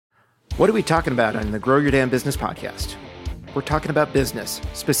What are we talking about on the Grow Your Damn Business podcast? We're talking about business,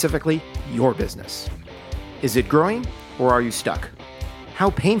 specifically your business. Is it growing or are you stuck? How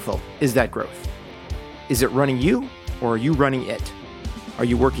painful is that growth? Is it running you or are you running it? Are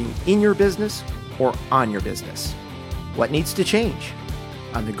you working in your business or on your business? What needs to change?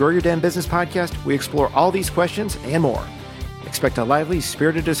 On the Grow Your Damn Business podcast, we explore all these questions and more. Expect a lively,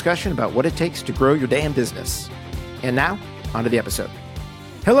 spirited discussion about what it takes to grow your damn business. And now, on to the episode.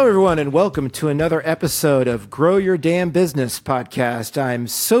 Hello, everyone, and welcome to another episode of Grow Your Damn Business podcast. I'm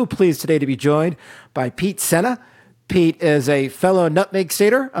so pleased today to be joined by Pete Sena. Pete is a fellow nutmeg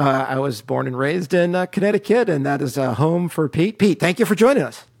stater. I was born and raised in Connecticut, and that is home for Pete. Pete, thank you for joining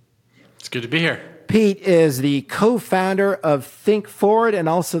us. It's good to be here. Pete is the co-founder of Think Forward and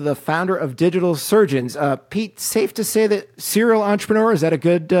also the founder of Digital Surgeons. Pete, safe to say that serial entrepreneur, is that a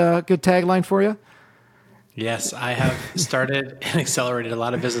good tagline for you? Yes, I have started and accelerated a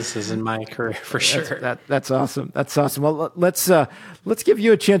lot of businesses in my career for sure. That's awesome. That's awesome. Well, let's give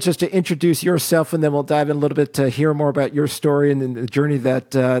you a chance just to introduce yourself, and then we'll dive in a little bit to hear more about your story and the journey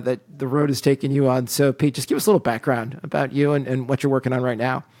that the road has taken you on. So, Pete, just give us a little background about you and what you're working on right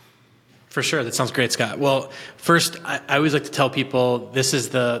now. For sure. That sounds great, Scott. Well, first, I always like to tell people this is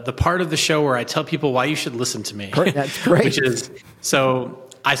the part of the show where I tell people why you should listen to me. That's great. So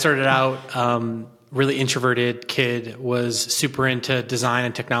I started out really introverted kid, was super into design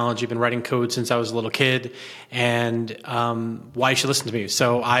and technology, been writing code since I was a little kid, and why you should listen to me.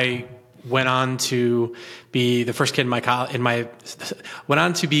 So I went on to be the first kid in my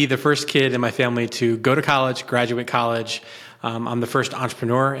family to go to college, graduate college. I'm the first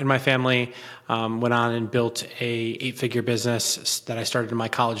entrepreneur in my family. Went on and built a 8-figure business that I started in my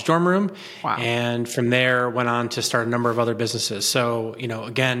college dorm room. Wow. And from there went on to start a number of other businesses. So,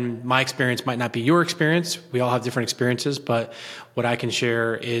 again, my experience might not be your experience. We all have different experiences, but what I can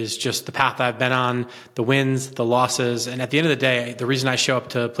share is just the path I've been on, the wins, the losses. And at the end of the day, the reason I show up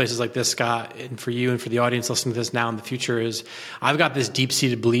to places like this, Scott, and for you and for the audience listening to this now in the future is I've got this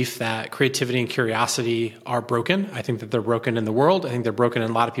deep-seated belief that creativity and curiosity are broken. I think that they're broken in the world. I think they're broken in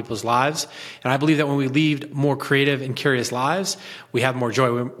a lot of people's lives. And I believe that when we lead more creative and curious lives, we have more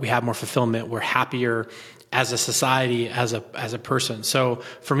joy, we have more fulfillment, we're happier as a society, as a person. So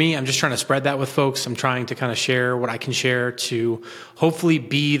for me, I'm just trying to spread that with folks. I'm trying to kind of share what I can share to hopefully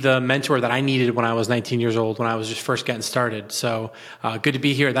be the mentor that I needed when I was 19 years old, when I was just first getting started. So good to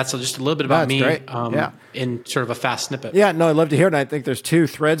be here. That's just a little bit about me in sort of a fast snippet. Yeah, no, I'd love to hear it. And I think there's two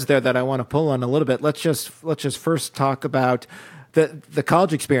threads there that I want to pull on a little bit. Let's just first talk about the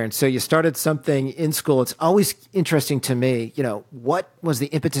college experience. So you started something in school. It's always interesting to me, what was the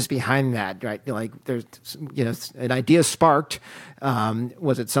impetus behind that, right? Like there's, an idea sparked.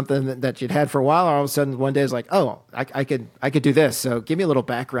 Was it something that you'd had for a while, or all of a sudden one day it's like, oh, I could do this. So give me a little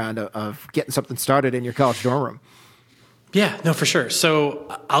background of getting something started in your college dorm room. Yeah, no, for sure.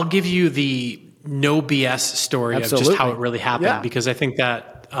 So I'll give you the no BS story Absolutely. Of just how it really happened, because I think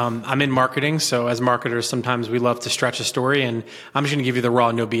that I'm in marketing, so as marketers, sometimes we love to stretch a story, and I'm just going to give you the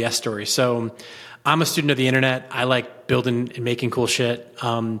raw, no BS story. So I'm a student of the internet. I like building and making cool shit.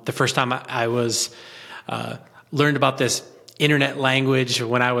 The first time I was learned about this internet language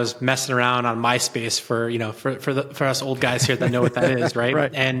when I was messing around on MySpace for us old guys here that know what that is, right?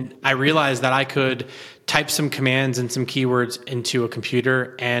 Right. And I realized that I could type some commands and some keywords into a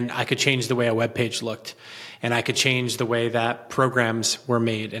computer, and I could change the way a web page looked. And I could change the way that programs were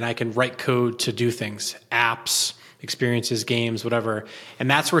made, and I can write code to do things, apps, experiences, games, whatever. And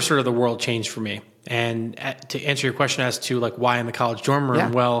that's where sort of the world changed for me. And to answer your question as to like why in the college dorm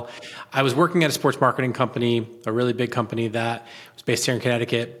room, well, I was working at a sports marketing company, a really big company that was based here in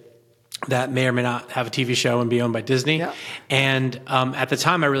Connecticut, that may or may not have a TV show and be owned by Disney. Yeah. And at the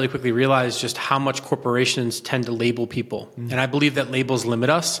time, I really quickly realized just how much corporations tend to label people. Mm-hmm. And I believe that labels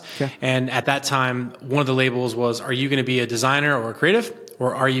limit us. Okay. And at that time, one of the labels was, are you going to be a designer or a creative?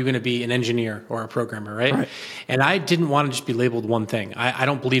 Or are you going to be an engineer or a programmer, right? And I didn't want to just be labeled one thing. I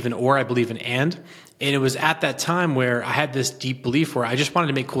don't believe in or, I believe in and. And it was at that time where I had this deep belief where I just wanted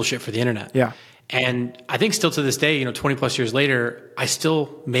to make cool shit for the internet. Yeah. And I think still to this day, 20 plus years later, I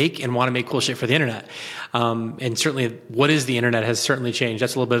still make and want to make cool shit for the internet. And certainly what is the internet has certainly changed.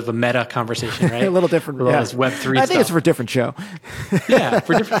 That's a little bit of a meta conversation, right? A little different. With all this Web3 stuff. I think it's for a different show. Yeah,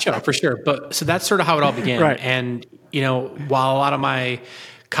 for a different show, for sure. But so that's sort of how it all began. Right. And, while a lot of my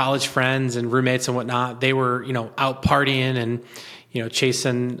college friends and roommates and whatnot, they were, out partying and,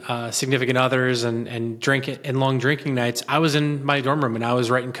 chasing significant others and drinking and long drinking nights, I was in my dorm room and I was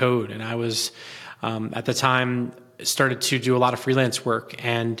writing code, and I was at the time started to do a lot of freelance work.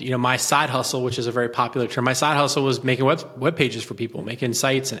 And, my side hustle, which is a very popular term, my side hustle was making web pages for people, making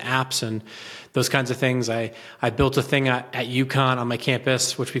sites and apps and those kinds of things. I built a thing at UConn on my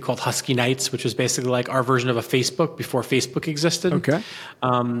campus, which we called Husky Nights, which was basically like our version of a Facebook before Facebook existed. Okay.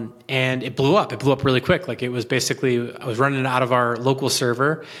 And it blew up. It blew up really quick. Like, it was basically, I was running it out of our local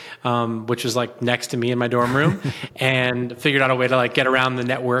server, which was like next to me in my dorm room, and figured out a way to like get around the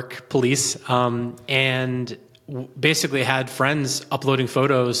network police. And basically had friends uploading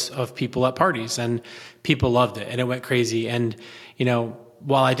photos of people at parties, and people loved it, and it went crazy. And,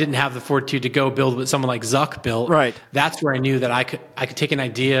 while I didn't have the fortitude to go build what someone like Zuck built, right, that's where I knew that I could take an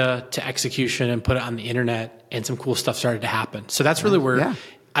idea to execution and put it on the internet, and some cool stuff started to happen. So that's really where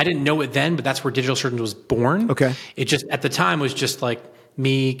I didn't know it then, but that's where Digital Surgeons was born. Okay. It just, at the time, was just like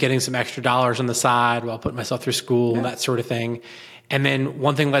me getting some extra dollars on the side while putting myself through school, that sort of thing. And then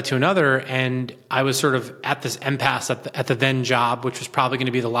one thing led to another, and I was sort of at this impasse at the then job, which was probably going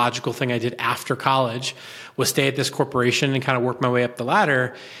to be the logical thing I did after college, was stay at this corporation and kind of work my way up the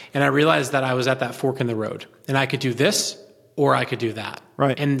ladder. And I realized that I was at that fork in the road, and I could do this or I could do that.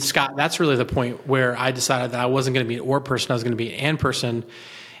 Right. And Scott, that's really the point where I decided that I wasn't going to be an or person, I was going to be an and person.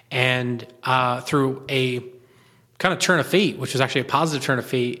 And through a kind of turn of fate, which was actually a positive turn of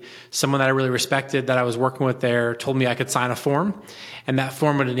fate, someone that I really respected that I was working with there told me I could sign a form, and that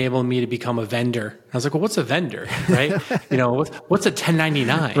form would enable me to become a vendor. I was like, well, what's a vendor, right? What's a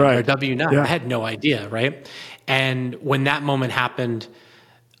 1099 or a W-9? I had no idea, right? And when that moment happened,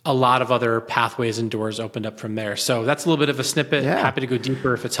 a lot of other pathways and doors opened up from there. So that's a little bit of a snippet. Yeah. Happy to go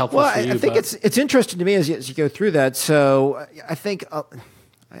deeper if it's helpful for you. I think it's interesting to me as you go through that. So I think...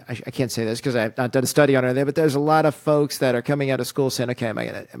 I can't say this because I've not done a study on it there, but there's a lot of folks that are coming out of school saying, okay, I'm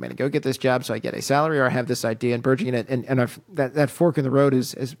going to go get this job so I get a salary, or I have this idea and burgeoning it. And that fork in the road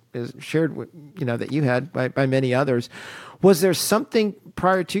is shared, that you had by many others. Was there something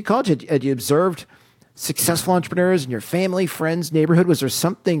prior to college? Had you observed successful entrepreneurs in your family, friends, neighborhood? Was there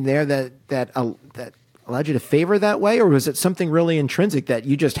something there that allowed you to favor that way? Or was it something really intrinsic that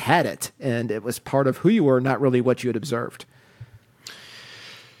you just had it and it was part of who you were, not really what you had observed?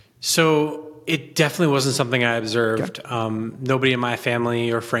 So it definitely wasn't something I observed. Okay. Nobody in my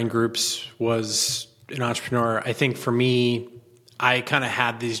family or friend groups was an entrepreneur. I think for me, I kind of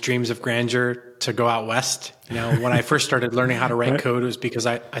had these dreams of grandeur to go out west. When I first started learning how to write code, it was because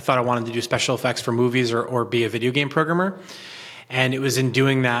I thought I wanted to do special effects for movies or be a video game programmer. And it was in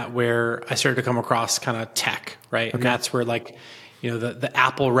doing that where I started to come across kind of tech, right? Okay. And that's where the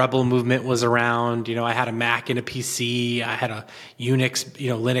Apple Rebel movement was around. I had a Mac and a PC. I had a Unix,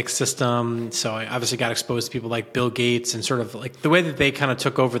 Linux system. So I obviously got exposed to people like Bill Gates and sort of like the way that they kind of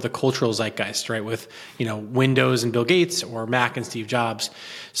took over the cultural zeitgeist, right? With, Windows and Bill Gates, or Mac and Steve Jobs.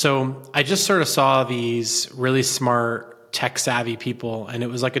 So I just sort of saw these really smart, tech savvy people, and it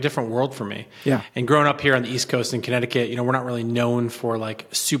was like a different world for me. Yeah. And growing up here on the East Coast in Connecticut, we're not really known for like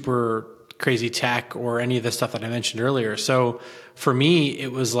super crazy tech or any of the stuff that I mentioned earlier. So for me,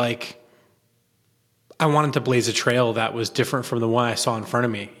 it was like I wanted to blaze a trail that was different from the one I saw in front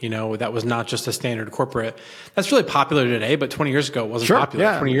of me, that was not just a standard corporate. That's really popular today, but 20 years ago it wasn't popular.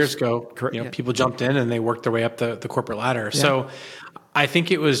 Yeah. 20 years ago, people jumped in and they worked their way up the corporate ladder. Yeah. So I think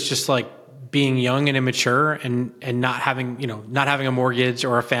it was just like being young and immature and not having a mortgage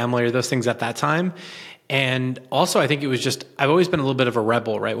or a family or those things at that time. And also, I think it was just, I've always been a little bit of a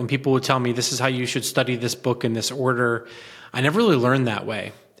rebel, right? When people would tell me, this is how you should study this book in this order, I never really learned that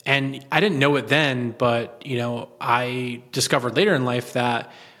way. And I didn't know it then, but, I discovered later in life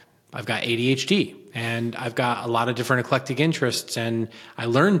that I've got ADHD and I've got a lot of different eclectic interests, and I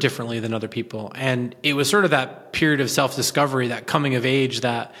learn differently than other people. And it was sort of that period of self-discovery, that coming of age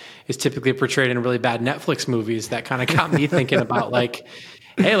that is typically portrayed in really bad Netflix movies, that kind of got me thinking about like,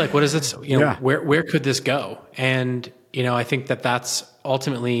 hey, like, what is this? Where could this go? And, I think that's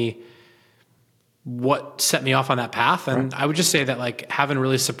ultimately what set me off on that path. And I would just say that like having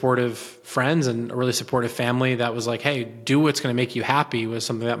really supportive friends and a really supportive family that was like, hey, do what's going to make you happy, was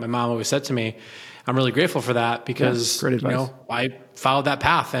something that my mom always said to me. I'm really grateful for that because, I followed that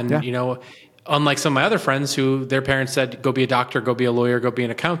path. And, unlike some of my other friends who their parents said, go be a doctor, go be a lawyer, go be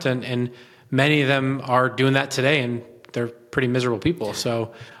an accountant. And many of them are doing that today, and they're pretty miserable people.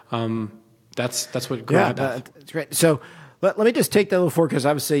 So that's what grew out of. That's great. So let me just take that a little forward, because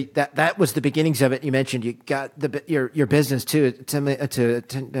obviously that was the beginnings of it. You mentioned you got your business too, I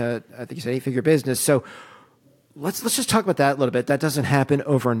think you said 8-figure business. So let's just talk about that a little bit. That doesn't happen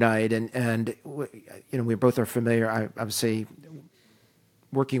overnight, and we both are familiar. I obviously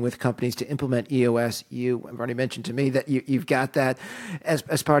working with companies to implement EOS. You have already mentioned to me that you've got that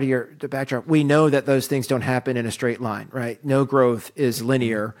as part of the backdrop. We know that those things don't happen in a straight line, right? No growth is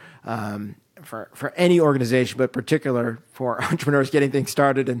linear for any organization, but particular for entrepreneurs getting things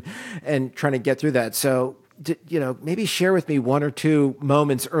started and trying to get through that. So, maybe share with me one or two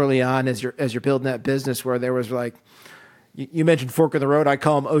moments early on as you're building that business where there was like, you mentioned fork in the road. I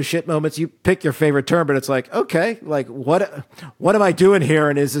call them oh shit moments. You pick your favorite term, but it's like, okay, like what am I doing here?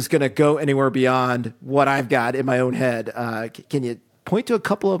 And is this going to go anywhere beyond what I've got in my own head? Can you point to a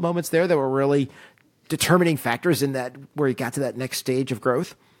couple of moments there that were really determining factors in that, where you got to that next stage of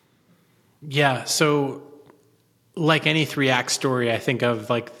growth? Yeah. So like any 3-act story, I think of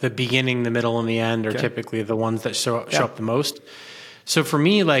like the beginning, the middle, and the end are typically the ones that show up the most. So for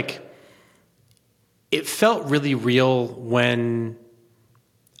me, like, it felt really real when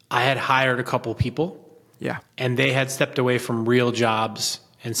I had hired a couple people. Yeah. And they had stepped away from real jobs,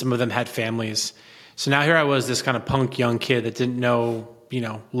 and some of them had families. So now here I was, this kind of punk young kid that didn't know,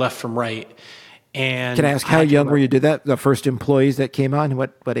 left from right. And can I ask how young were you did that? The first employees that came on,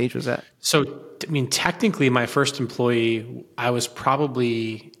 what age was that? So, technically my first employee, I was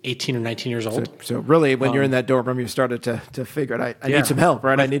probably 18 or 19 years old. So really, when you're in that dorm room, you started to figure it. I need some help,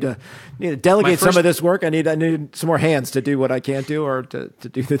 right? I need to delegate some of this work. I need some more hands to do what I can't do, or to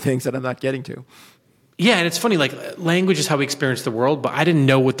do the things that I'm not getting to. Yeah, and it's funny, like language is how we experience the world, but I didn't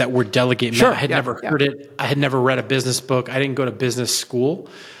know what that word delegate meant. I had never heard it. I had never read a business book. I didn't go to business school.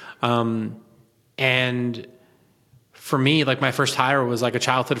 And for me, like my first hire was like a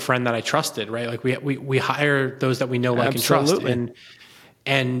childhood friend that I trusted, right? Like we hire those that we know, like, Absolutely. and trust.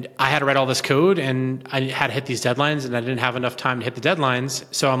 And I had to write all this code, and I had to hit these deadlines, and I didn't have enough time to hit the deadlines.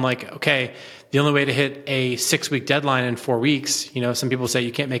 So I'm like, okay, the only way to hit a 6-week deadline in 4 weeks, some people say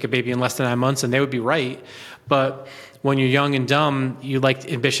you can't make a baby in less than 9 months, and they would be right. But when you're young and dumb, you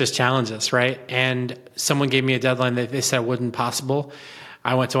like ambitious challenges, right? And someone gave me a deadline that they said wasn't possible.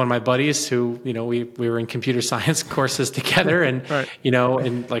 I went to one of my buddies who, we were in computer science courses together and, right.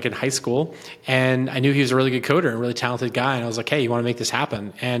 in high school. And I knew he was a really good coder and a really talented guy. And I was like, hey, you want to make this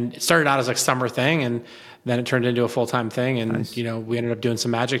happen? And it started out as like a summer thing. And then it turned into a full-time thing. And, nice. We ended up doing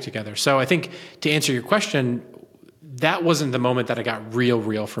some magic together. So I think to answer your question, that wasn't the moment that it got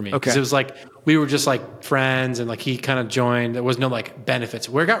real for me. Because it was like, we were just like friends, and like he kind of joined. There was no like benefits.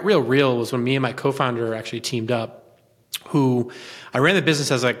 Where it got real was when me and my co-founder actually teamed up, who I ran the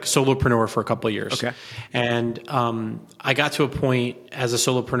business as like solopreneur for a couple of years. Okay. And I got to a point as a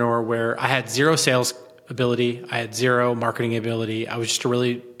solopreneur where I had zero sales ability. I had zero marketing ability. I was just a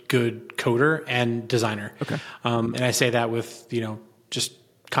really good coder and designer. Okay. And I say that with, just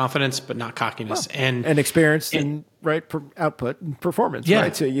confidence, but not cockiness. Well, and experience and right output and performance,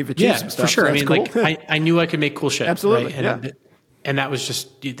 right? So you've achieved some stuff. For sure. So I mean, cool. like I knew I could make cool shit. Absolutely. Right? And that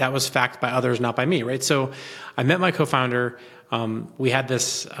was fact by others, not by me, right? So I met my co-founder. We had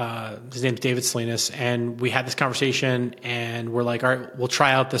this, his name's David Salinas, and we had this conversation, and we're like, all right, we'll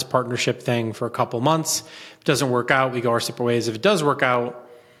try out this partnership thing for a couple months. If it doesn't work out, we go our separate ways. If it does work out,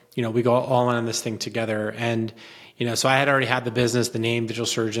 we go all in on this thing together. And, so I had already had the business, the name Digital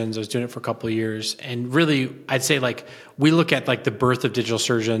Surgeons. I was doing it for a couple of years. And really, I'd say like, we look at like the birth of Digital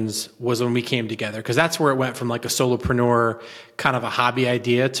Surgeons was when we came together, because that's where it went from like a solopreneur kind of a hobby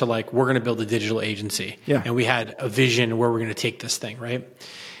idea to like, we're going to build a digital agency. Yeah. And we had a vision where we're going to take this thing, right?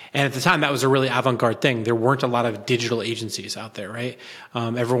 And at the time, that was a really avant-garde thing. There weren't a lot of digital agencies out there, right?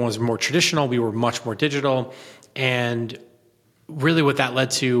 Everyone was more traditional. We were much more digital. And really what that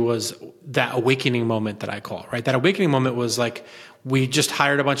led to was that awakening moment that I call, right? That awakening moment was like, we just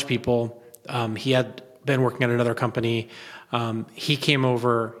hired a bunch of people. He had been working at another company. He came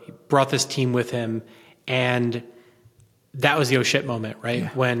over, he brought this team with him, and that was the oh shit moment, right? Yeah.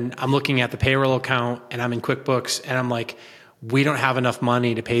 When I'm looking at the payroll account and I'm in QuickBooks and I'm like, we don't have enough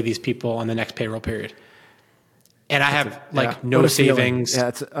money to pay these people on the next payroll period. And I have no savings.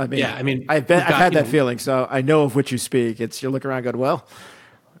 Yeah, I've had that feeling. So I know of which you speak. You look around and go, well,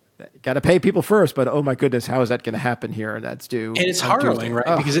 got to pay people first, but oh my goodness, how is that going to happen here? And that's due. And it's harrowing,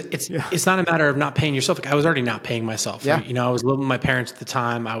 right? Because it's not a matter of not paying yourself. Like I was already not paying myself. Yeah. Right? I was living with my parents at the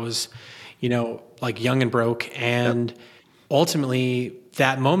time. I was, like young and broke. And ultimately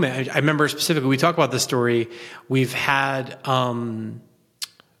that moment, I remember specifically, we talk about this story. We've had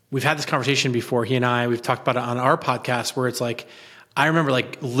this conversation before, he and I, we've talked about it on our podcast, where it's like, I remember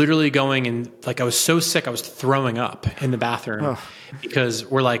like literally going and like, I was so sick, I was throwing up in the bathroom because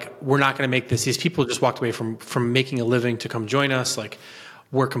we're like, we're not going to make this. These people just walked away from making a living to come join us. Like,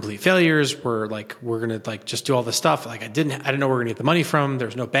 we're complete failures. We're going to like just do all this stuff. Like I didn't know where we're going to get the money from.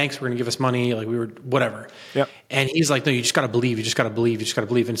 There's no banks who were going to give us money. Like we were whatever. Yep. And he's like, no, you just got to believe. You just got to believe. You just got to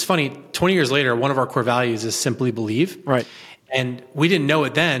believe. And it's funny, 20 years later, one of our core values is simply believe. Right. And we didn't know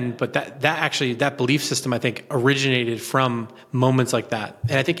it then, but that belief system, I think, originated from moments like that.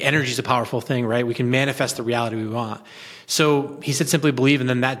 And I think energy is a powerful thing, right? We can manifest the reality we want. So he said, simply believe. And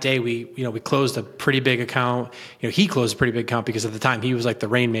then that day we closed a pretty big account. He closed a pretty big account because at the time he was like the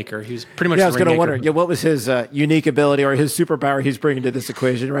rainmaker. He was pretty much I was going to wonder, what was his unique ability or his superpower he's bringing to this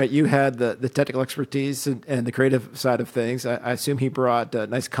equation, right? You had the technical expertise and the creative side of things. I assume he brought a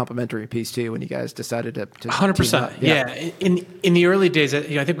nice complementary piece to you when you guys decided to 100%. Yeah. In the early days,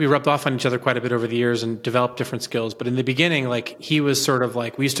 I think we rubbed off on each other quite a bit over the years and developed different skills. But in the beginning, like he was sort of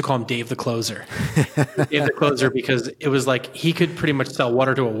like, we used to call him Dave the Closer. Dave the Closer, because it was like he could pretty much sell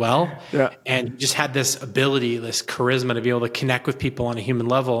water to a well, and he just had this ability, this charisma to be able to connect with people on a human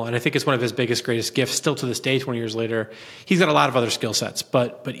level. And I think it's one of his greatest gifts still to this day, 20 years later. He's got a lot of other skill sets,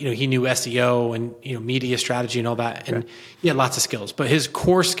 but he knew SEO and media strategy and all that. And he had lots of skills, but his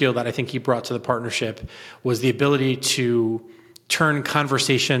core skill that I think he brought to the partnership was the ability to turn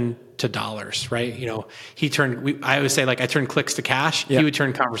conversation to dollars, right? I always say, like, I turn clicks to cash. He would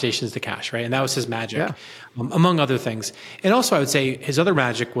turn conversations to cash, right? And that was his magic, among other things. And also I would say his other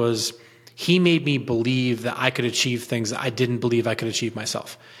magic was he made me believe that I could achieve things that I didn't believe I could achieve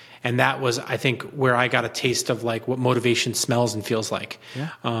myself. And that was, I think, where I got a taste of like what motivation smells and feels like.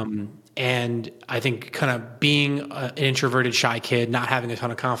 And I think kind of being an introverted, shy kid, not having a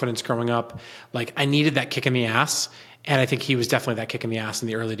ton of confidence growing up, like I needed that kick in the ass. And I think he was definitely that kick in the ass in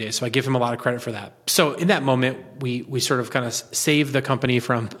the early days. So I give him a lot of credit for that. So in that moment, we sort of kind of saved the company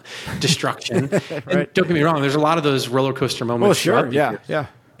from destruction. Right. And don't get me wrong, there's a lot of those roller coaster moments. Well, sure. Yeah.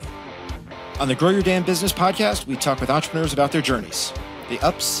 On the Grow Your Damn Business podcast, we talk with entrepreneurs about their journeys, the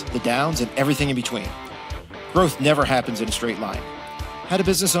ups, the downs, and everything in between. Growth never happens in a straight line. How do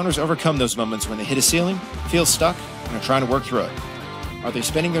business owners overcome those moments when they hit a ceiling, feel stuck, and are trying to work through it? Are they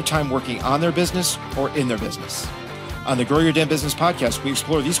spending their time working on their business or in their business? On the Grow Your Damn Business podcast, we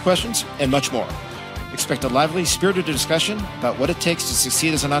explore these questions and much more. Expect a lively, spirited discussion about what it takes to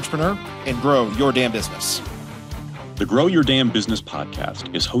succeed as an entrepreneur and grow your damn business. The Grow Your Damn Business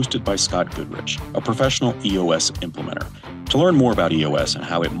podcast is hosted by Scott Goodrich, a professional EOS implementer. To learn more about EOS and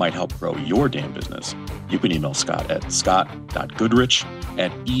how it might help grow your damn business, you can email Scott at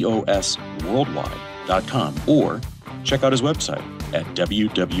scott.goodrich@eosworldwide.com or check out his website at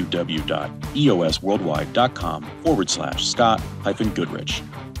www.eosworldwide.com/Scott-Goodrich.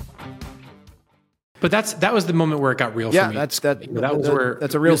 But that was the moment where it got real for me. That's a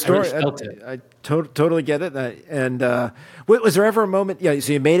real story. I really felt it. I totally get it. And was there ever a moment? Yeah,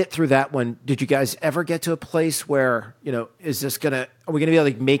 so you made it through that one. Did you guys ever get to a place where are we gonna be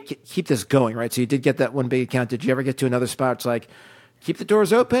able to keep this going? Right. So you did get that one big account. Did you ever get to another spot? It's like, keep the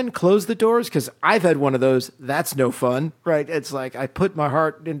doors open, close the doors, because I've had one of those. That's no fun, right? It's like I put my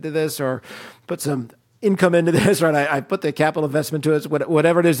heart into this or put some income into this, right? I put the capital investment to it,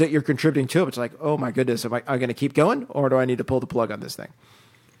 whatever it is that you're contributing to. It's like, oh my goodness, am I going to keep going or do I need to pull the plug on this thing?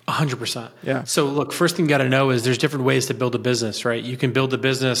 100%. Yeah. So look, first thing you got to know is there's different ways to build a business, right? You can build a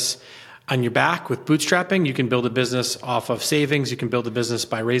business on your back with bootstrapping. You can build a business off of savings. You can build a business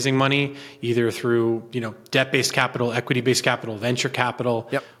by raising money, either through, debt-based capital, equity-based capital, venture capital.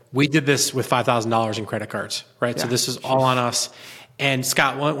 Yep. We did this with $5,000 in credit cards, right? Yeah. So this is all on us. And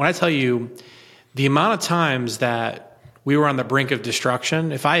Scott, when I tell you the amount of times that we were on the brink of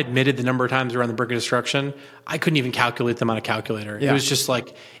destruction, if I admitted the number of times we were on the brink of destruction, I couldn't even calculate them on a calculator. Yeah. It was just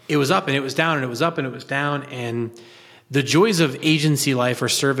like, it was up and it was down and it was up and it was down. And the joys of agency life or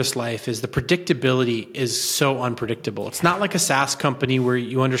service life is the predictability is so unpredictable. It's not like a SaaS company where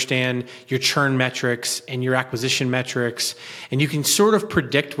you understand your churn metrics and your acquisition metrics, and you can sort of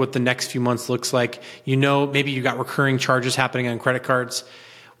predict what the next few months looks like. Maybe you got recurring charges happening on credit cards.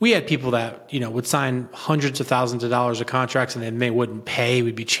 We had people that, would sign hundreds of thousands of dollars of contracts and then they wouldn't pay.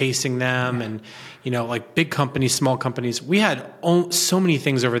 We'd be chasing them. And, like big companies, small companies, we had so many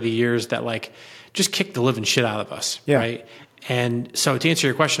things over the years that like just kicked the living shit out of us. Yeah. Right. And so to answer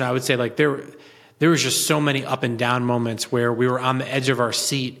your question, I would say like there was just so many up and down moments where we were on the edge of our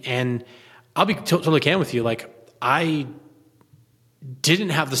seat. And I'll be totally candid with you. Like I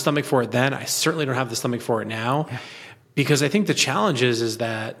didn't have the stomach for it then. I certainly don't have the stomach for it now. Yeah. Because I think the challenge is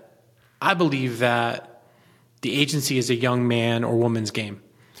that I believe that the agency is a young man or woman's game.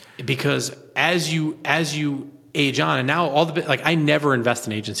 Because as you age on, and now I never invest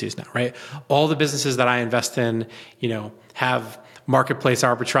in agencies now, right? All the businesses that I invest in, have marketplace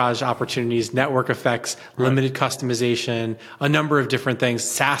arbitrage opportunities, network effects, limited customization, a number of different things,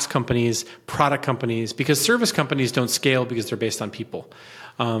 SaaS companies, product companies, because service companies don't scale because they're based on people.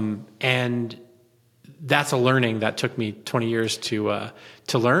 And that's a learning that took me 20 years to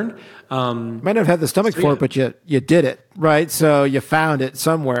learn. Might not have had the stomach for it, but you did it, right? So you found it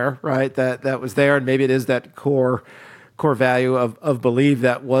somewhere, right? That was there, and maybe it is that core value of believe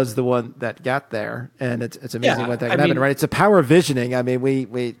that was the one that got there, and it's amazing what that can happen, right? It's a power of visioning. I mean,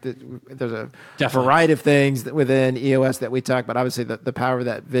 there's a variety of things within EOS that we talk about. Obviously, the power of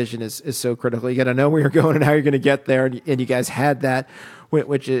that vision is so critical. You got to know where you're going and how you're going to get there, and you guys had that,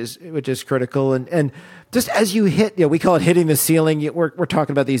 which is critical. And just as you hit, we call it hitting the ceiling. We're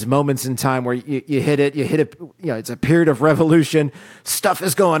talking about these moments in time where you hit it. It's a period of revolution. Stuff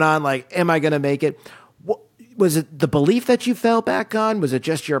is going on. Like, am I going to make it? Was it the belief that you fell back on? Was it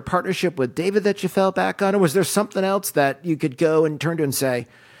just your partnership with David that you fell back on? Or was there something else that you could go and turn to and say,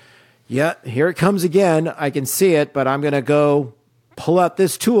 yeah, here it comes again. I can see it, but I'm going to go pull out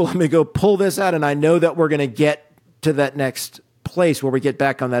this tool. I'm going to go pull this out. And I know that we're going to get to that next place where we get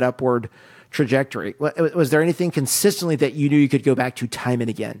back on that upward trajectory. Was there anything consistently that you knew you could go back to time and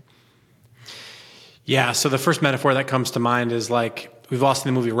again? Yeah. So the first metaphor that comes to mind is like, we've all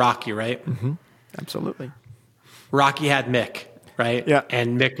seen the movie Rocky, right? Mm-hmm. Absolutely. Rocky had Mick, right? Yeah.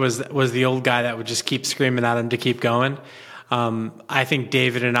 And Mick was the old guy that would just keep screaming at him to keep going. I think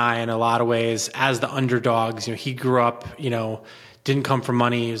David and I, in a lot of ways, as the underdogs, he grew up, didn't come from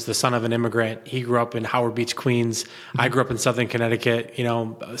money. He was the son of an immigrant. He grew up in Howard Beach, Queens. Mm-hmm. I grew up in Southern Connecticut,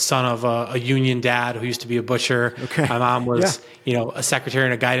 son of a union dad who used to be a butcher. Okay. My mom was, a secretary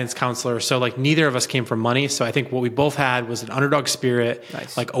and a guidance counselor. So like neither of us came from money. So I think what we both had was an underdog spirit,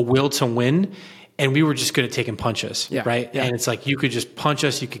 nice. Like a will to win. And we were just good at taking punches, right? Yeah. And it's like, you could just punch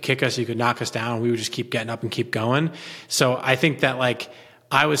us, you could kick us, you could knock us down. We would just keep getting up and keep going. So I think that like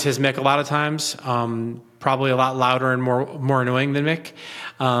I was his Mick a lot of times, probably a lot louder and more annoying than Mick.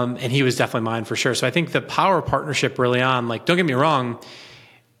 And he was definitely mine for sure. So I think the power of partnership early on, like, don't get me wrong,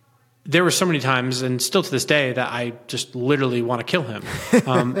 there were so many times, and still to this day, that I just literally want to kill him.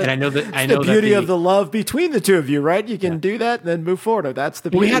 And I know that the beauty of the love between the two of you, right? You can do that and then move forward. That's the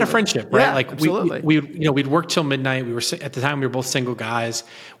beauty. We had a friendship, right? Yeah, like absolutely. We'd work till midnight. We were at the time we were both single guys.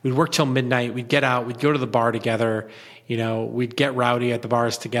 We'd work till midnight. We'd get out. We'd go to the bar together. We'd get rowdy at the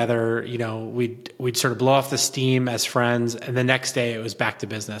bars together. We'd sort of blow off the steam as friends, and the next day it was back to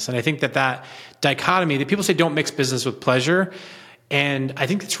business. And I think that dichotomy, that people say don't mix business with pleasure. And I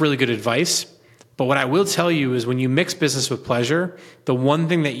think that's really good advice. But what I will tell you is when you mix business with pleasure, the one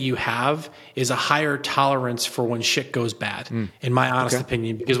thing that you have is a higher tolerance for when shit goes bad, in my honest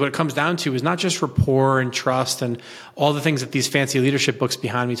opinion. Because what it comes down to is not just rapport and trust and all the things that these fancy leadership books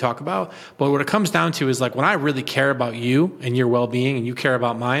behind me talk about. But what it comes down to is like when I really care about you and your well-being and you care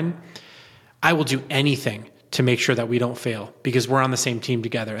about mine, I will do anything to make sure that we don't fail because we're on the same team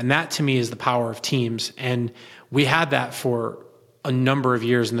together. And that to me is the power of teams. And we had that for a number of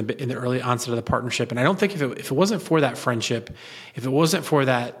years in the early onset of the partnership. And I don't think if it wasn't for that friendship, if it wasn't for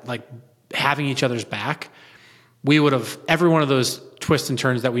that, like having each other's back, we would have, every one of those twists and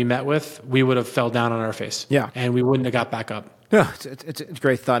turns that we met with, we would have fell down on our face. Yeah. And we wouldn't have got back up. Yeah. It's a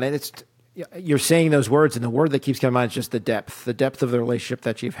great thought. And you're saying those words, and the word that keeps coming to mind is just the depth of the relationship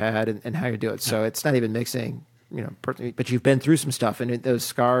that you've had and how you do it. So it's not even mixing, but you've been through some stuff, and those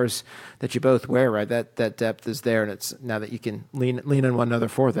scars that you both wear, right? That depth is there, and it's now that you can lean on one another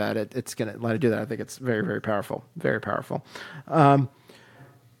for that. It's going to let it do that. I think it's very, very powerful. Very powerful.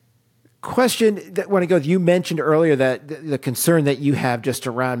 Question that when I go, you mentioned earlier that the concern that you have just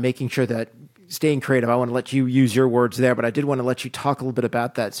around making sure that staying creative. I want to let you use your words there, but I did want to let you talk a little bit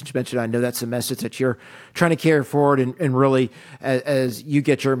about that since you mentioned, I know that's a message that you're trying to carry forward and really as you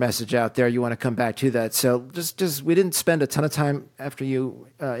get your message out there, you want to come back to that. So just we didn't spend a ton of time after you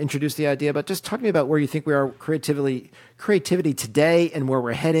introduced the idea, but just talk to me about where you think we are creativity today and where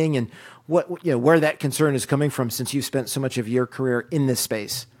we're heading and what, where that concern is coming from since you've spent so much of your career in this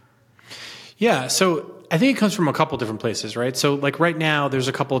space. Yeah. So I think it comes from a couple different places, right? So like right now, there's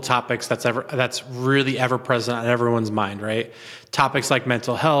a couple of topics that's really ever present on everyone's mind, right? Topics like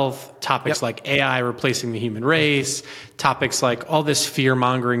mental health, topics like AI replacing the human race, topics like all this fear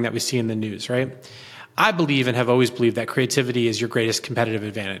mongering that we see in the news, right? I believe and have always believed that creativity is your greatest competitive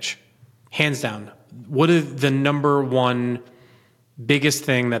advantage. Hands down. What is the number one biggest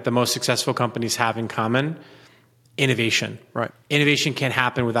thing that the most successful companies have in common? Innovation. Right. Innovation can't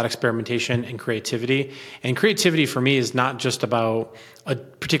happen without experimentation and creativity. And creativity for me is not just about a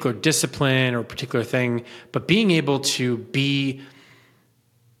particular discipline or a particular thing, but being able to be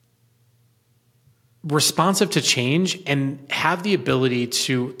responsive to change and have the ability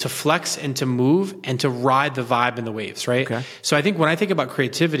to flex and to move and to ride the vibe and the waves, right? Okay. So I think when I think about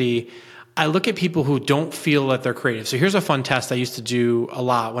creativity, I look at people who don't feel that they're creative. So here's a fun test I used to do a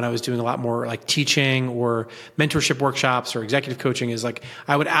lot when I was doing a lot more like teaching or mentorship workshops or executive coaching, is like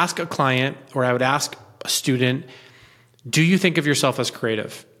I would ask a client or I would ask a student, do you think of yourself as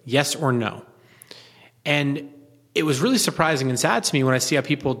creative? Yes or no? And it was really surprising and sad to me when I see how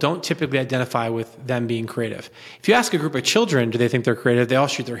people don't typically identify with them being creative. If you ask a group of children, do they think they're creative? They all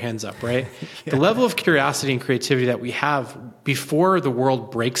shoot their hands up, right? Yeah. The level of curiosity and creativity that we have before the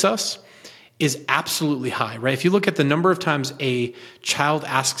world breaks us is absolutely high, right? If you look at the number of times a child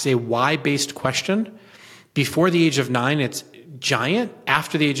asks a why-based question, before the age of 9, it's giant.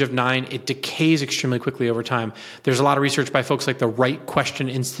 After the age of 9, it decays extremely quickly over time. There's a lot of research by folks like the Right Question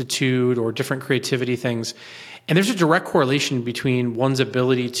Institute or different creativity things. And there's a direct correlation between one's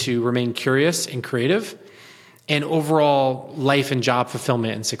ability to remain curious and creative and overall life and job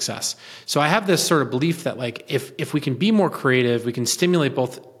fulfillment and success. So I have this sort of belief that like if we can be more creative, we can stimulate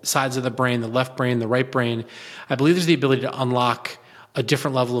both sides of the brain, the left brain, the right brain. I believe there's the ability to unlock a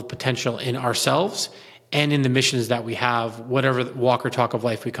different level of potential in ourselves and in the missions that we have, whatever walk or talk of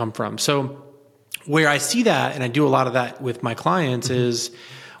life we come from. So where I see that, and I do a lot of that with my clients, is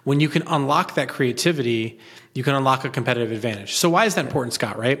when you can unlock that creativity, you can unlock a competitive advantage. So why is that important,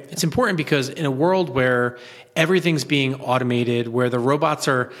 Scott, right? It's important because in a world where everything's being automated, where the robots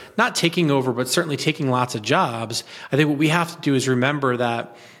are not taking over, but certainly taking lots of jobs, I think what we have to do is remember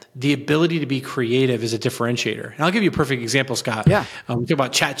that the ability to be creative is a differentiator. And I'll give you a perfect example, Scott. Yeah. We talk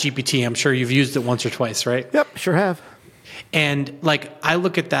about ChatGPT. I'm sure you've used it once or twice, right? Yep, sure have. And like, I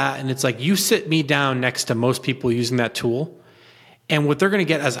look at that and it's like, you sit me down next to most people using that tool, and what they're going to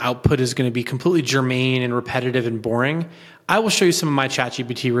get as output is going to be completely germane and repetitive and boring. I will show you some of my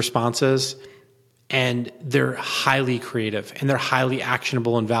ChatGPT responses, and they're highly creative and they're highly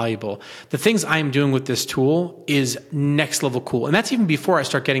actionable and valuable. The things I'm doing with this tool is next level cool. And that's even before I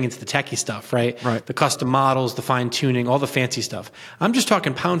start getting into the techie stuff, right? Right. The custom models, the fine tuning, all the fancy stuff. I'm just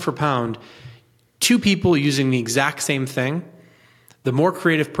talking pound for pound, 2 people using the exact same thing. The more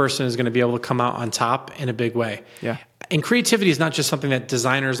creative person is going to be able to come out on top in a big way. Yeah. And creativity is not just something that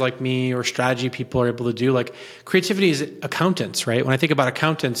designers like me or strategy people are able to do. Like, creativity is accountants, right? When I think about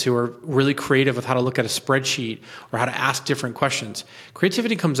accountants who are really creative with how to look at a spreadsheet or how to ask different questions,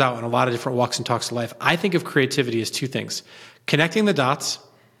 creativity comes out in a lot of different walks and talks of life. I think of creativity as 2 things: connecting the dots,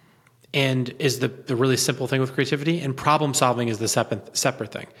 and is the really simple thing with creativity, and problem solving is the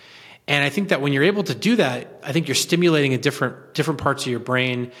separate thing. And I think that when you're able to do that, I think you're stimulating a different parts of your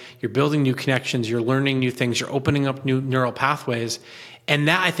brain. You're building new connections. You're learning new things. You're opening up new neural pathways. And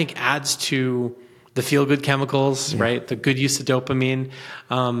that, I think, adds to the feel-good chemicals, right? The good use of dopamine.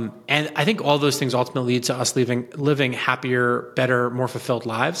 And I think all those things ultimately lead to us living happier, better, more fulfilled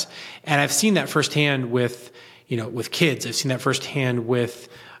lives. And I've seen that firsthand with kids. I've seen that firsthand with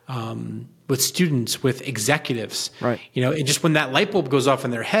students, with executives, right? And just when that light bulb goes off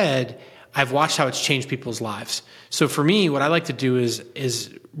in their head, I've watched how it's changed people's lives. So for me, what I like to do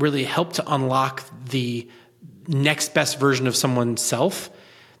is really help to unlock the next best version of someone's self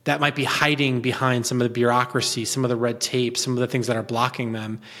that might be hiding behind some of the bureaucracy, some of the red tape, some of the things that are blocking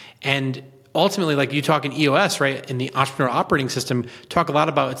them. And ultimately, like you talk in EOS, right, in the entrepreneurial operating system, talk a lot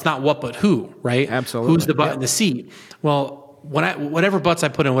about it's not what but who, right? Absolutely. Who's the butt in the seat? Well, whatever butts I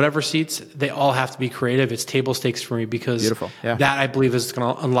put in, whatever seats, they all have to be creative. It's table stakes for me because that, I believe, is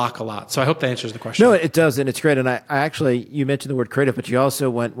going to unlock a lot. So I hope that answers the question. No, it does, and it's great. And I actually, you mentioned the word creative, but you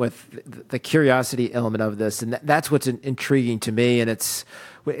also went with the curiosity element of this, and that's what's intriguing to me. And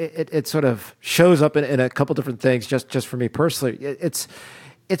it sort of shows up in a couple different things. Just for me personally,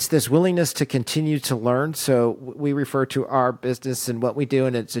 it's this willingness to continue to learn. So we refer to our business and what we do,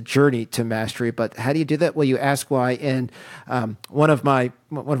 and it's a journey to mastery. But how do you do that? Well, you ask why. And one of my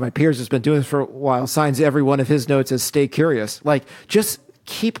peers has been doing this for a while, signs every one of his notes as "stay curious." Like, just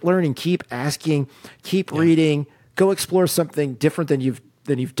keep learning, keep asking, keep reading, go explore something different than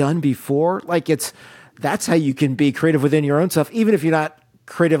you've done before. Like, that's how you can be creative within your own self, even if you're not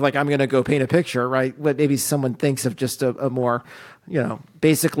creative, like I'm going to go paint a picture, right? But maybe someone thinks of just a more,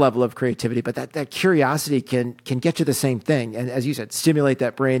 basic level of creativity, but that curiosity can get you the same thing. And as you said, stimulate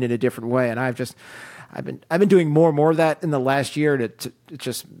that brain in a different way. And I've been doing more and more of that in the last year. And it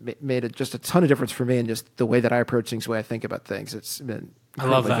just made a ton of difference for me in just the way that I approach things, the way I think about things. It's been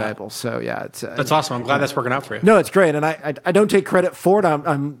incredibly valuable. So yeah, that's awesome. I'm glad that's working out for you. No, it's great. And I don't take credit for it.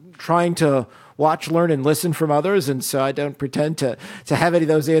 I'm trying to watch, learn, and listen from others. And so I don't pretend to have any of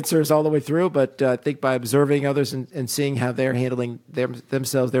those answers all the way through, but I think by observing others and seeing how they're handling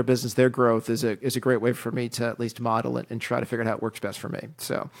themselves, their business, their growth is a great way for me to at least model it and try to figure out how it works best for me.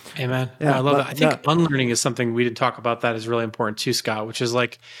 So, amen. Yeah, I love that. I think unlearning is something we didn't talk about that is really important too, Scott, which is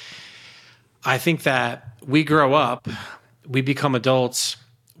like, I think that we grow up, we become adults,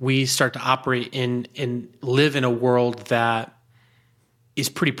 we start to operate in live in a world that is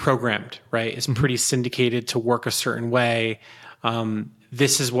pretty programmed, right? It's pretty syndicated to work a certain way.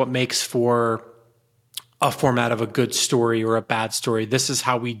 This is what makes for a format of a good story or a bad story. This is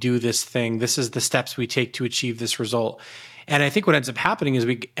how we do this thing. This is the steps we take to achieve this result. And I think what ends up happening is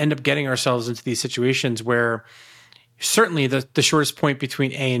we end up getting ourselves into these situations where certainly the shortest point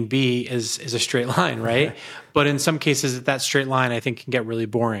between A and B is a straight line, right? Okay. But in some cases, that straight line, I think, can get really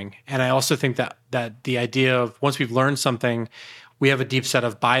boring. And I also think that the idea of once we've learned something, we have a deep set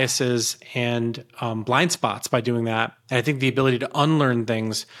of biases and blind spots by doing that. And I think the ability to unlearn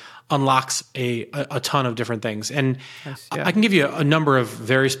things unlocks a ton of different things. And I can give you a number of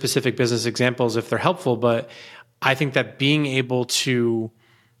very specific business examples if they're helpful, but I think that being able to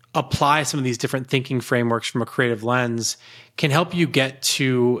apply some of these different thinking frameworks from a creative lens can help you get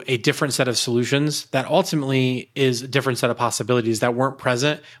to a different set of solutions that ultimately is a different set of possibilities that weren't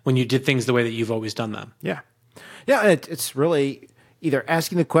present when you did things the way that you've always done them. Yeah. Yeah. It's really either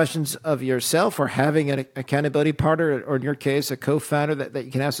asking the questions of yourself or having an accountability partner, or in your case, a co-founder that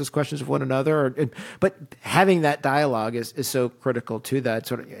you can ask those questions of one another. But having that dialogue is so critical to that.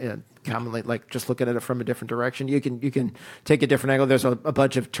 Sort of commonly, like just looking at it from a different direction, you can take a different angle. There's a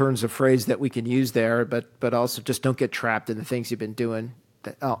bunch of turns of phrase that we can use there, but also just don't get trapped in the things you've been doing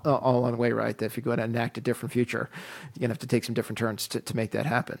all along the way, right? That if you go out and enact a different future, you're gonna have to take some different turns to make that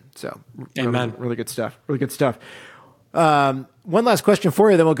happen. So, amen. Really good stuff. Really good stuff. One last question for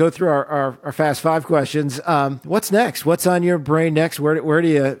you, then we'll go through our fast five questions. What's next? What's on your brain next? Where do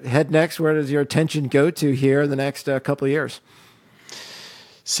you head next? Where does your attention go to here in the next couple of years?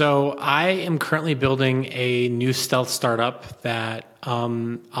 So I am currently building a new stealth startup that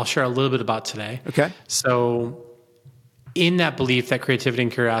I'll share a little bit about today. Okay. So in that belief that creativity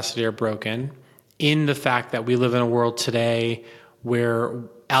and curiosity are broken, in the fact that we live in a world today where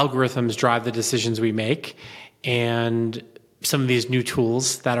algorithms drive the decisions we make, and some of these new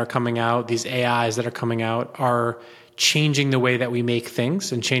tools that are coming out, these AIs that are coming out, are changing the way that we make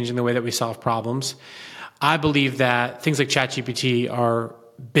things and changing the way that we solve problems. I believe that things like ChatGPT are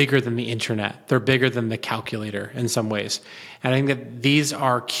bigger than the internet. They're bigger than the calculator in some ways. And I think that these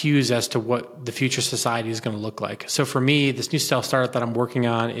are cues as to what the future society is going to look like. So for me, this new stealth startup that I'm working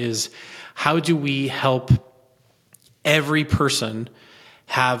on is how do we help every person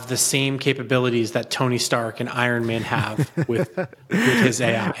have the same capabilities that Tony Stark and Iron Man have with his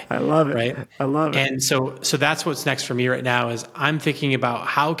AI. I love it. Right? I love it. And so that's what's next for me right now is I'm thinking about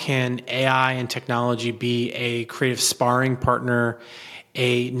how can AI and technology be a creative sparring partner,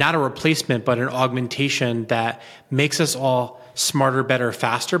 not a replacement, but an augmentation that makes us all smarter, better,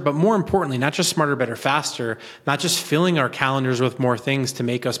 faster, but more importantly, not just smarter, better, faster, not just filling our calendars with more things to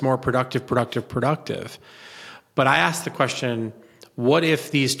make us more productive. But I asked the question, what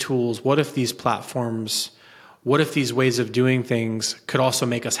if these tools, what if these platforms, what if these ways of doing things could also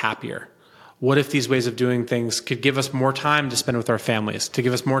make us happier? What if these ways of doing things could give us more time to spend with our families, to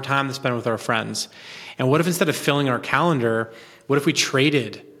give us more time to spend with our friends? And what if instead of filling our calendar, what if we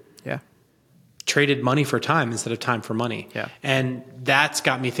traded money for time instead of time for money? Yeah. And that's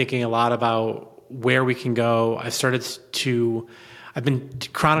got me thinking a lot about where we can go. I've been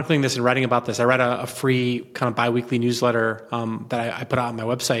chronicling this and writing about this. I read a free kind of biweekly newsletter that I put out on my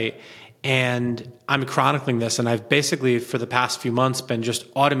website, and I'm chronicling this. And I've basically, for the past few months, been just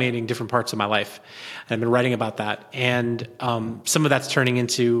automating different parts of my life. And I've been writing about that. And some of that's turning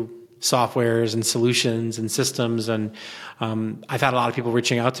into softwares and solutions and systems. And I've had a lot of people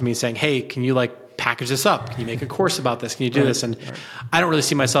reaching out to me saying, hey, can you package this up? Can you make a course about this? Can you do this? And I don't really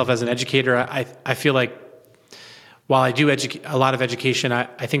see myself as an educator. I feel like while I do a lot of education, I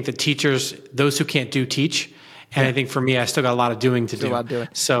think that teachers, those who can't do, teach. And I think for me, I still got a lot of doing to do.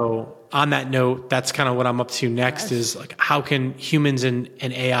 So on that note, that's kind of what I'm up to next is how can humans and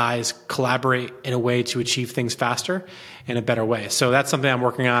AIs collaborate in a way to achieve things faster in a better way. So that's something I'm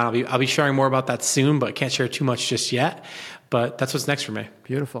working on. I'll be sharing more about that soon, but can't share too much just yet. But that's what's next for me.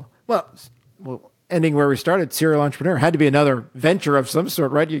 Beautiful. Well, ending where we started, serial entrepreneur had to be another venture of some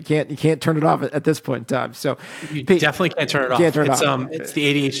sort, right? You can't turn it off at this point in time. So you definitely can't turn it off. It's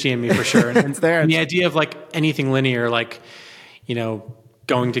the ADHD in me for sure. And it's there. And the idea of anything linear, going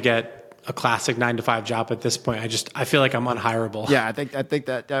to get a classic 9-to-5 job at this point. I feel like I'm unhireable. Yeah, I think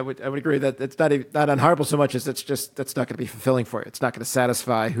that I would agree that it's not unhireable so much as that's not going to be fulfilling for you. It's not going to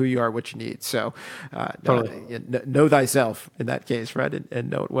satisfy who you are, what you need. So Totally. know thyself in that case, right? And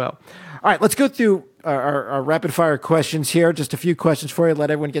know it well. All right, let's go through our rapid fire questions here. Just a few questions for you.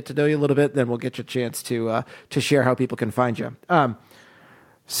 Let everyone get to know you a little bit. Then we'll get you a chance to share how people can find you.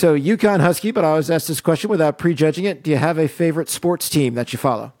 So Yukon Husky, but I always ask this question without prejudging it. Do you have a favorite sports team that you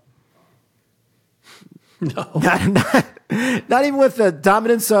follow? No. Not even with the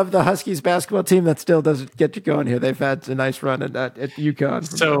dominance of the Huskies basketball team. That still doesn't get you going here. They've had a nice run at UConn.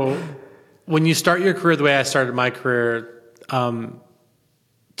 So when you start your career the way I started my career, two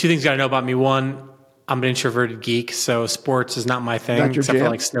things you got to know about me. One, I'm an introverted geek, so sports is not my thing, except for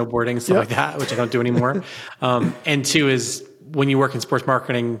like snowboarding and stuff like that, which I don't do anymore. And two is, when you work in sports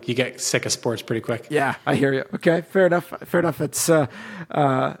marketing, you get sick of sports pretty quick. Yeah, I hear you. Okay, fair enough. It's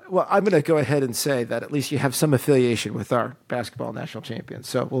well, I'm going to go ahead and say that at least you have some affiliation with our basketball national champions.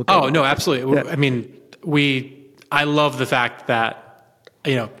 So we'll. No, absolutely. Yeah. I mean, I love the fact that,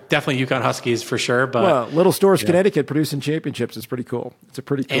 definitely UConn Huskies for sure. But Little Stores, Connecticut, producing championships is pretty cool. It's a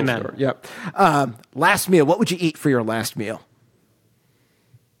pretty cool story. Yep. Last meal. What would you eat for your last meal?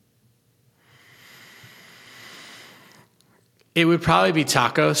 It would probably be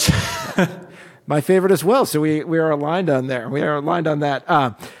tacos. My favorite as well. So we are aligned on there. We are aligned on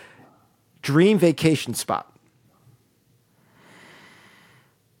that. Dream vacation spot.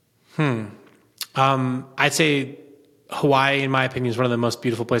 I'd say Hawaii, in my opinion, is one of the most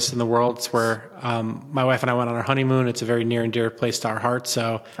beautiful places in the world. It's where my wife and I went on our honeymoon. It's a very near and dear place to our hearts.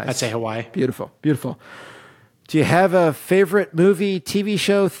 So nice. I'd say Hawaii. Beautiful, beautiful. Do you have a favorite movie, TV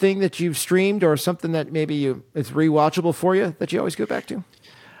show thing that you've streamed, or something that maybe it's rewatchable for you that you always go back to?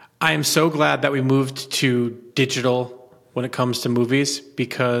 I am so glad that we moved to digital when it comes to movies,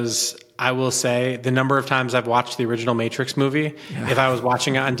 because I will say the number of times I've watched the original Matrix movie, if I was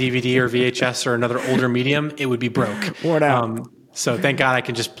watching it on DVD or VHS or another older medium, it would be broke. Worn out. So thank God I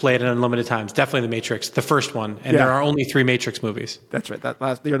can just play it in unlimited times. Definitely the Matrix, the first one. And there are only 3 Matrix movies. That's right.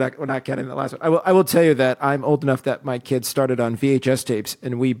 We're not counting the last one. I will tell you that I'm old enough that my kids started on VHS tapes,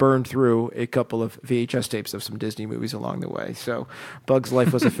 and we burned through a couple of VHS tapes of some Disney movies along the way. So Bug's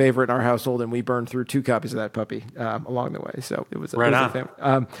Life was a favorite in our household, and we burned through 2 copies of that puppy along the way. So it was right on. A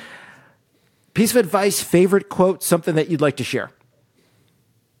family. Piece of advice, favorite quote, something that you'd like to share.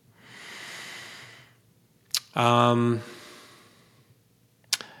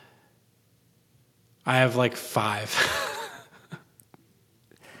 I have like 5.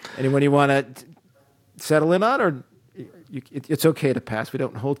 Anyone you want to settle in on, or it's okay to pass? We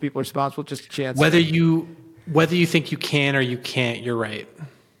don't hold people responsible, just a chance. Whether you think you can or you can't, you're right.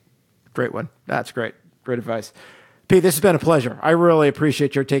 Great one. That's great. Great advice. Pete, this has been a pleasure. I really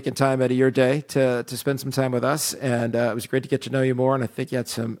appreciate your taking time out of your day to spend some time with us, and it was great to get to know you more, and I think you had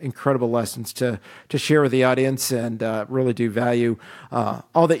some incredible lessons to share with the audience, and really do value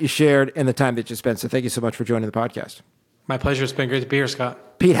all that you shared and the time that you spent. So thank you so much for joining the podcast. My pleasure. It's been great to be here,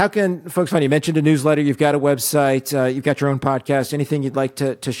 Scott. Pete, how can folks find you? You mentioned a newsletter. You've got a website. You've got your own podcast. Anything you'd like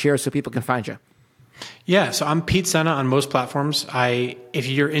to share so people can find you? Yeah, so I'm Pete Sena on most platforms. If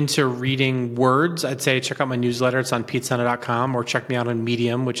you're into reading words, I'd say check out my newsletter. It's on petesena.com, or check me out on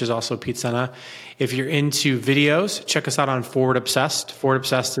Medium, which is also Pete Sena. If you're into videos, check us out on Forward Obsessed. Forward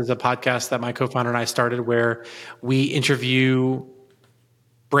Obsessed is a podcast that my co-founder and I started, where we interview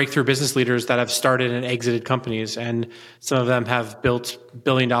breakthrough business leaders that have started and exited companies. And some of them have built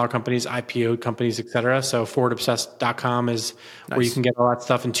billion-dollar companies, IPO'd companies, et cetera. So forwardobsessed.com is where you can get all that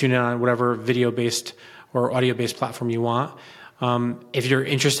stuff and tune in on whatever video-based or audio-based platform you want. If you're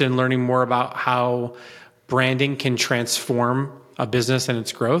interested in learning more about how branding can transform a business and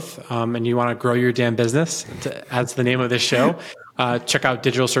its growth, and you want to grow your damn business, as the name of this show, check out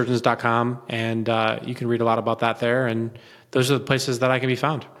digitalsurgeons.com, and you can read a lot about that there. And those are the places that I can be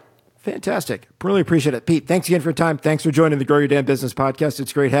found. Fantastic. Really appreciate it. Pete, thanks again for your time. Thanks for joining the Grow Your Damn Business podcast.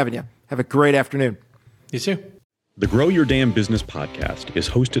 It's great having you. Have a great afternoon. You too. The Grow Your Damn Business podcast is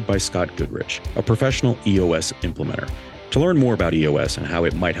hosted by Scott Goodrich, a professional EOS implementer. To learn more about EOS and how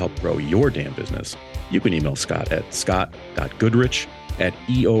it might help grow your damn business, you can email Scott at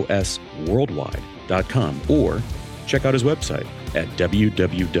scott.goodrich@eosworldwide.com, or check out his website at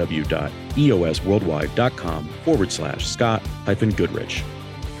www.eosworldwide.com/Scott-Goodrich.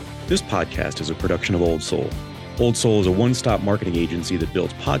 This podcast is a production of Old Soul. Old Soul is a one-stop marketing agency that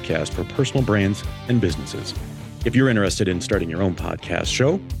builds podcasts for personal brands and businesses. If you're interested in starting your own podcast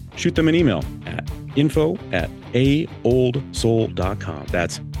show, shoot them an email at info@aoldsoul.com.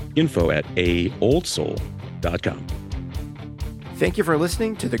 That's info@aoldsoul.com. Thank you for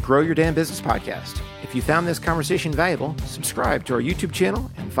listening to the Grow Your Damn Business podcast. If you found this conversation valuable, subscribe to our YouTube channel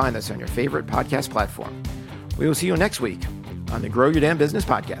and find us on your favorite podcast platform. We will see you next week on the Grow Your Damn Business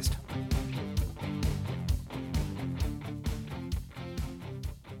podcast.